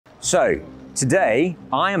So today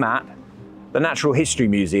I am at the Natural History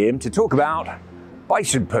Museum to talk about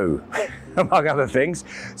bison poo, among other things.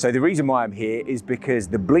 So the reason why I'm here is because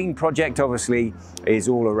the Blean project obviously is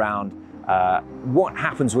all around what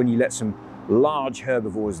happens when you let some large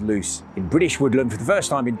herbivores loose in British woodland for the first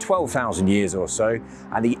time in 12,000 years or so,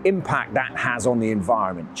 and the impact that has on the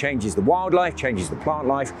environment. Changes the wildlife, changes the plant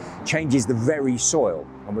life, changes the very soil.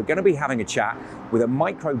 And we're going to be having a chat with a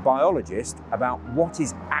microbiologist about what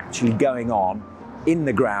is actually going on in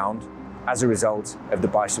the ground as a result of the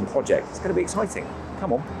Bison project. It's going to be exciting.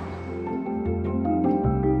 Come on.